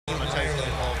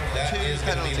is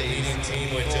going to be the leading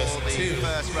team with just 2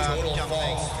 total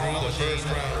falls through the first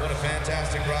round. What a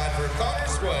fantastic ride for Connor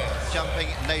Square.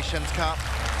 Jumping Nations Cup.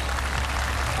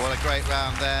 What a great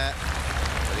round there.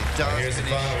 But he does here's the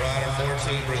final rider for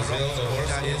Team Brazil. The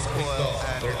horse is Quito,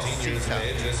 13 years of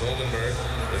age. This Oldenburg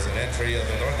is an entry of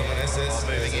Eduardo Menezes.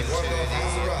 Moving into the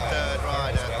third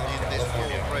rider in this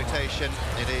fourth rotation.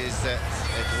 It is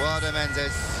Eduardo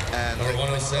Menezes. And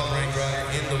number 107 ranked rider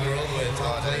in the world with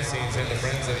top placings in the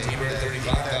Friends of T-Bird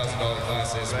 $35,000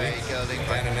 class this week.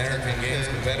 Pan American Games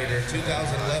competitor,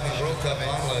 2011 World Cup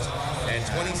finalist, and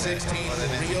 2016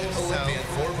 Rio Olympian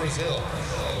for Brazil.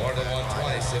 Eduardo won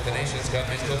twice at the Nations Cup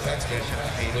in Copexman,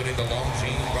 including the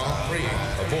Longines Grand Prix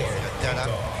aboard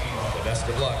Quito. The best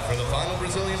of luck for the final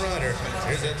Brazilian rider.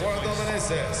 Here's Eduardo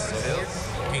Menezes aboard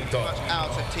Quito. Much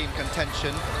out of team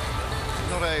contention.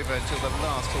 Not over until the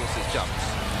last horse has jumped.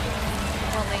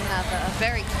 Well, they have a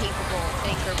very capable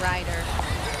anchor rider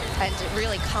and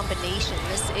really combination.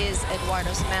 This is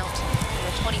Eduardo's mount in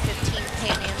the 2015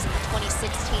 Pan Ams and the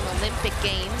 2016 Olympic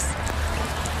Games.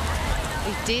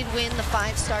 They did win the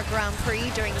 5-star Grand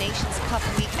Prix during Nations Cup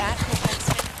week at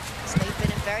Copexman, so they've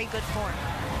been in very good form.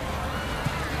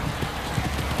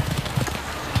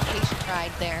 Patient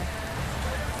ride there.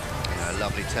 A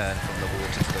lovely turn from the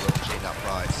water to the Longines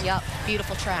uprights. Yep,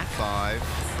 beautiful track.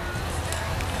 5.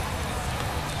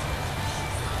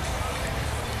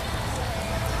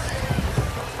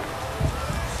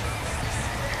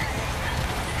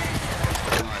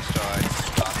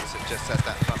 Just set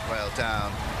that front rail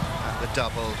down at the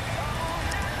double.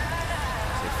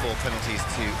 So 4 penalties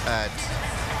to add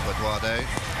for Eduardo.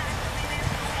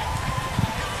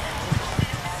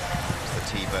 It's the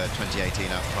T-Bird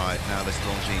 2018 upright. Now this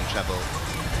Longines treble.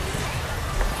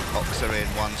 Oxa in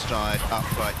 1 stride,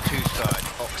 upright 2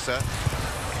 strides. Oxa,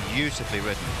 beautifully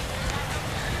ridden.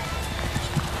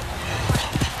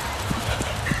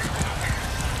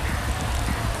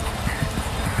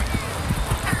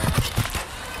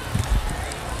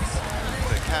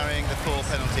 Carrying the 4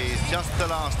 penalties, just the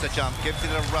last to jump, gives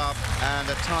it a rub and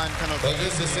a time penalty. Well,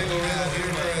 just a single reel here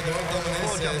for Eduardo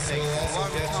Menezes, who will also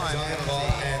get the giant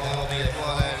ball, and that'll be a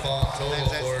 5-fall total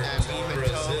for Team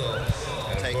Brazil.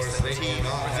 And of course, they will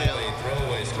not have a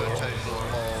throwaway score. A total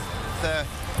of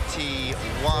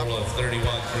 31. Total of 31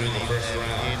 through the first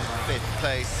round. In 5th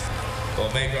place. We'll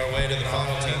make our way to the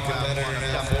final team competitor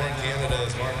now for Canada,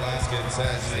 as Mark Laskin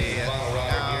says. The final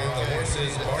rider here, the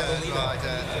horses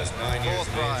Bartolina, just 9 years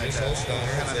of age. This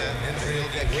Holsteiner is an entry of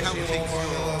the Wishy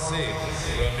Farm LLC.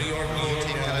 From New York, New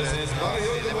York, this is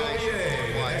Mario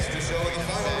Deslauriers to show the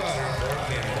final rider for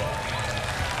Canada.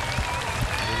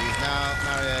 He's now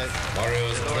Mario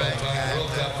is a 12-time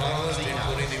World Cup finalist,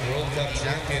 including the World Cup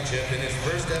Championship in his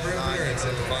first ever appearance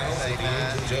at the finals at the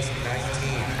age of just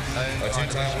 19. A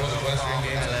 2-time World Equestrian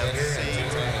Games competitor and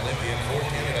 2-time Olympian for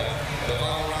Canada. The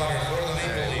final rider for the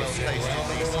Maple Leafs in round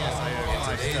number 1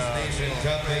 in today's Nation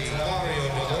Cup is Mario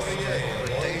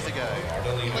Deslauriers. days ago.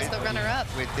 He was the runner-up.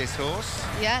 With this horse?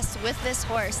 Yes, with this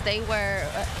horse. They were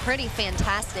pretty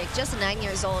fantastic. Just 9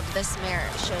 years old, this mare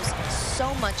shows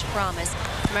so much promise.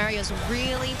 Mario's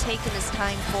really taken his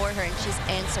time for her, and she's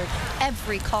answered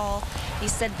every call. He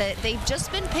said that they've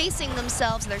just been pacing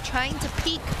themselves. They're trying to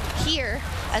peak here,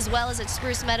 as well as at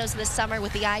Spruce Meadows this summer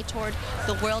with the eye toward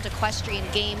the World Equestrian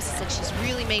Games. He said she's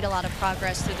really made a lot of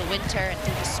progress through the winter and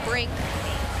through the spring.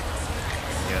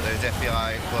 Yeah, those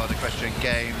FEI World Equestrian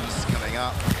Games coming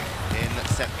up in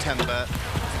September.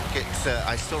 It's,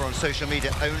 I saw on social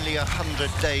media, only 100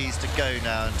 days to go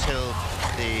now until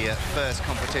the first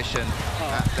competition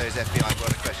at those FEI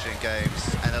World Equestrian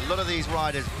Games. And a lot of these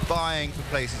riders vying for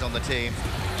places on the team.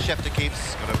 Schefter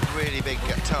Keeps got a really big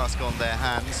task on their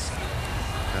hands.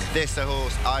 And this, a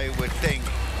horse I would think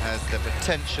has the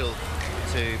potential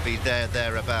to be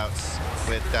thereabouts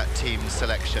with that team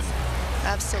selection.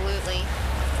 Absolutely.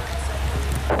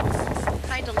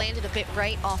 Kind of landed a bit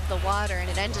right off the water, and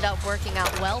it ended up working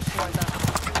out well for them.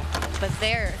 But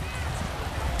they're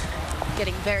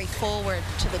getting very forward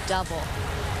to the double.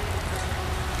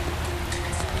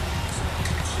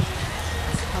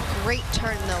 A great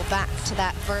turn, though, back to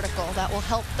that vertical. That will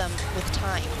help them with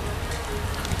time.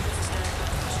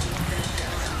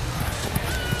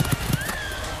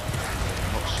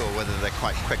 I'm not sure whether they're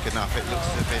quite quick enough. It looks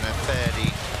to have been a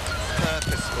fairly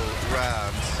purposeful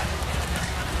round.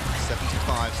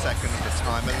 75 seconds, the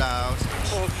time allowed.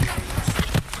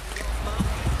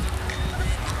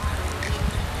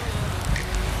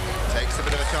 Takes a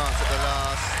bit of a chance at the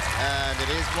last, and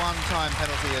it is one time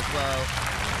penalty as well.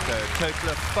 So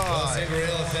total of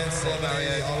Mario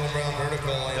Deslauriers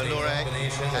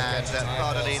and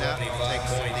Bardolina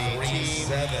takes the team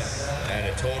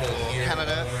for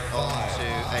Canada on to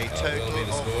a total of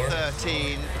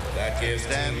 13. That gives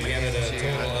them Canada into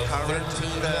a total of current 13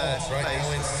 third balls, right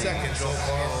now in second so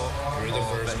far through the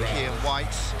first round.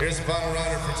 White. Here's the final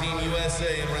rider for Team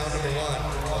USA in round number 1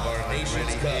 of our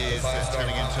Nations Cup, five-star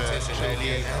competition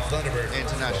located at Thunderbird.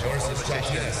 International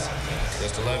competition.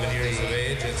 Just 11 years of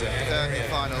age. It's a third and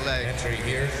final leg entry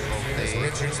here. It's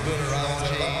Richard Spooner out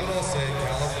of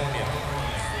California.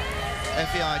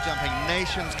 FEI Jumping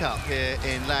Nations Cup here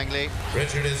in Langley.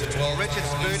 Richard is a 12. Richard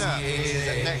Spooner is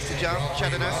next to jump.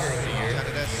 Chadinus.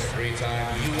 Three-time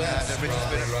U.S. And Richard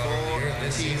Spooner for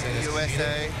Team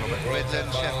USA. Robert Ridland,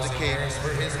 Chef the King.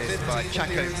 Is by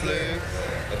Chaco Blue.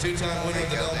 A two-time winner of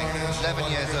the Del Mar National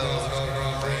 11 years old.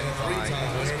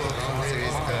 Three-time winner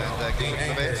of the Team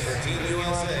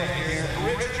USA.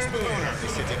 Richard Spooner.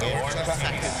 Sitting in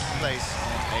second place,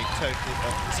 a total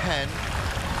of 10.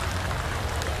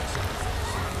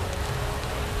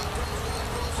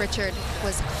 Richard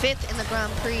was 5th in the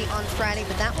Grand Prix on Friday,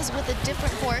 but that was with a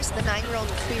different horse, the 9-year-old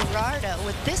Quirardo.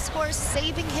 With this horse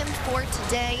saving him for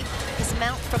today, his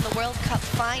mount from the World Cup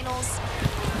Finals.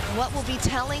 What will be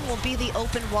telling will be the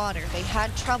open water. They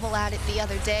had trouble at it the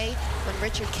other day. When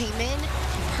Richard came in,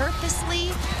 he purposely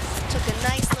took a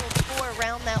nice little tour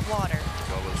around that water.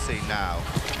 Well, we'll see now.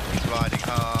 He's riding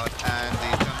hard, and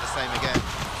he's done the same again.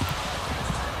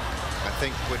 I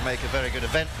think would make a very good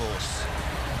event horse.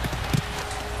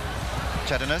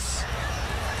 Chadinus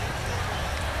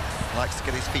likes to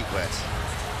get his feet wet.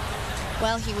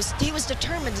 Well, he was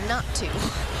determined not to,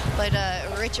 but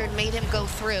Richard made him go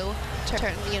through.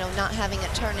 Not having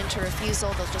it turn into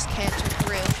refusal, they'll just canter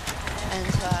through, and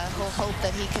he'll hope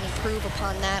that he can improve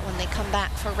upon that when they come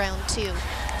back for round 2.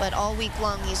 But all week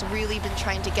long, he's really been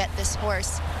trying to get this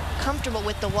horse comfortable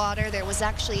with the water. There was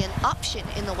actually an option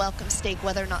in the welcome stake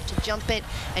whether or not to jump it,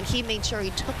 and he made sure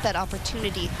he took that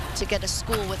opportunity to get a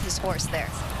school with his horse there.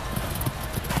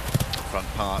 Front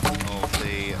part of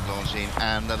the Longines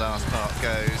and the last part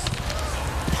goes.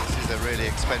 This is a really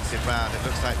expensive round. It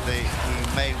looks like he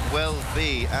may well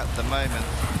be at the moment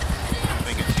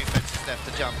having a 2 fences left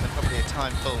to jump and probably a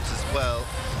time fault as well.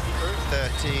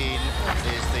 13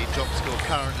 is the drop score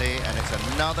currently, and it's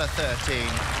another 13.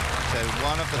 So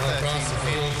one of the 13 across the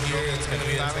field here, it's going to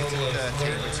be a total of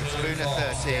 13, Spooner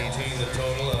 13. The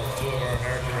total of 2 of our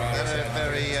American riders. And a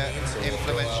very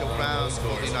influential round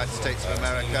for the United States of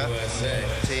America.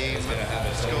 Team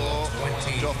score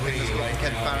dropping the score from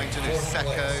Ken Farrington, who's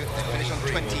Sacco. They finish on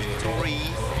 23.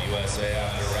 USA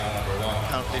after round number 1.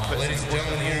 Currently puts his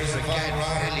horse again.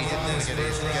 Really didn't get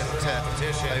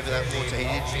over that water.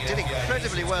 He did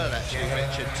incredibly well, actually,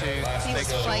 Richard, to He was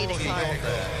fighting hard.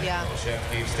 Yeah.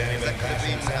 That could have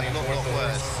been a lot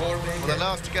worse. Well, the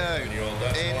last to go in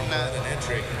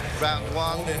round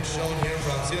 1. This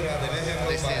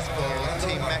is for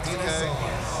Team Mexico.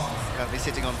 Currently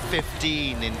sitting on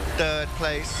 15 in 3rd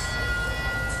place.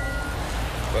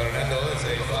 Fernando is a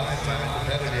 5-time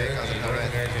competitor in the North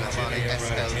American Junior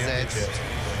SLZ.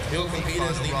 He'll compete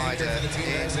as the rider anchor for the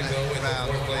Team Mexico with round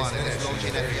the 4th place 1 in finish. this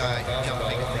Longines FEI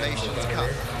Jumping Nations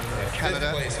Cup.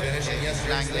 Canada,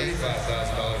 Langley.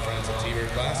 $5,000 Friends of T-Bird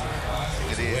Classic.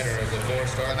 It is winner of the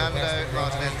 4-star Fernando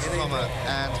Martinez-Sommer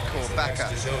and Corbacca.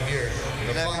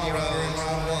 11-year-old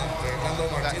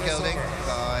Black Gelding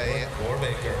by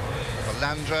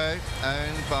Orlando,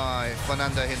 owned by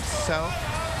Fernando himself.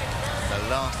 The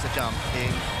last to jump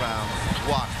in round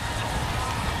 1.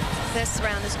 This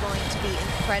round is going to be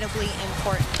incredibly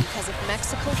important because if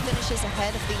Mexico finishes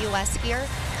ahead of the U.S. here,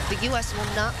 the U.S. will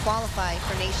not qualify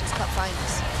for Nations Cup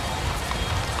finals.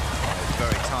 It's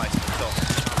very tight at the top.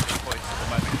 Points at the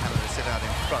moment. Canada sit out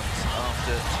in front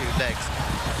after 2 legs.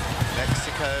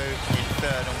 Mexico in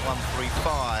 3rd on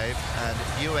 135 and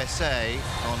USA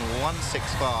on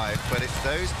 165. But it's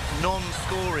those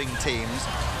non-scoring teams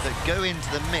that go into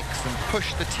the mix and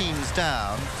push the teams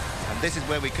down. And this is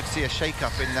where we could see a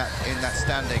shake-up in that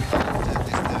standing after this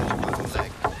 3rd and final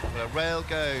leg. Well, a rail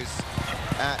goes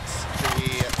at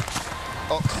the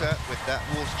Oxer with that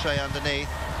water tray underneath.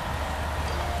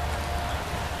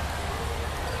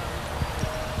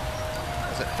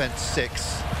 That's at fence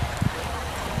 6.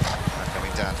 Now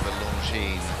coming down to the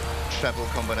Longines treble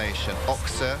combination.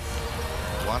 Oxer,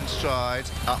 1 stride,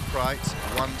 upright,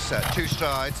 2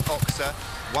 strides, Oxer.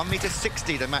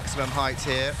 1.60 m the maximum height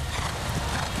here.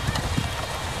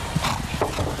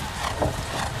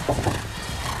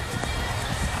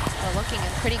 Looking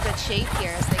in pretty good shape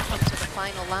here as they come to the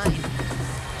final line.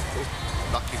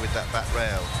 Lucky with that back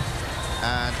rail.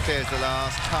 and clears the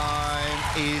last. Time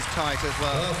is tight as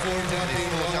well. Four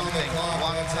Jumping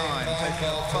one time,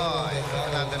 total of 5.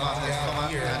 Fernando Martinez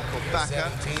and Corbacca.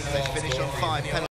 They finish on 5 penalties.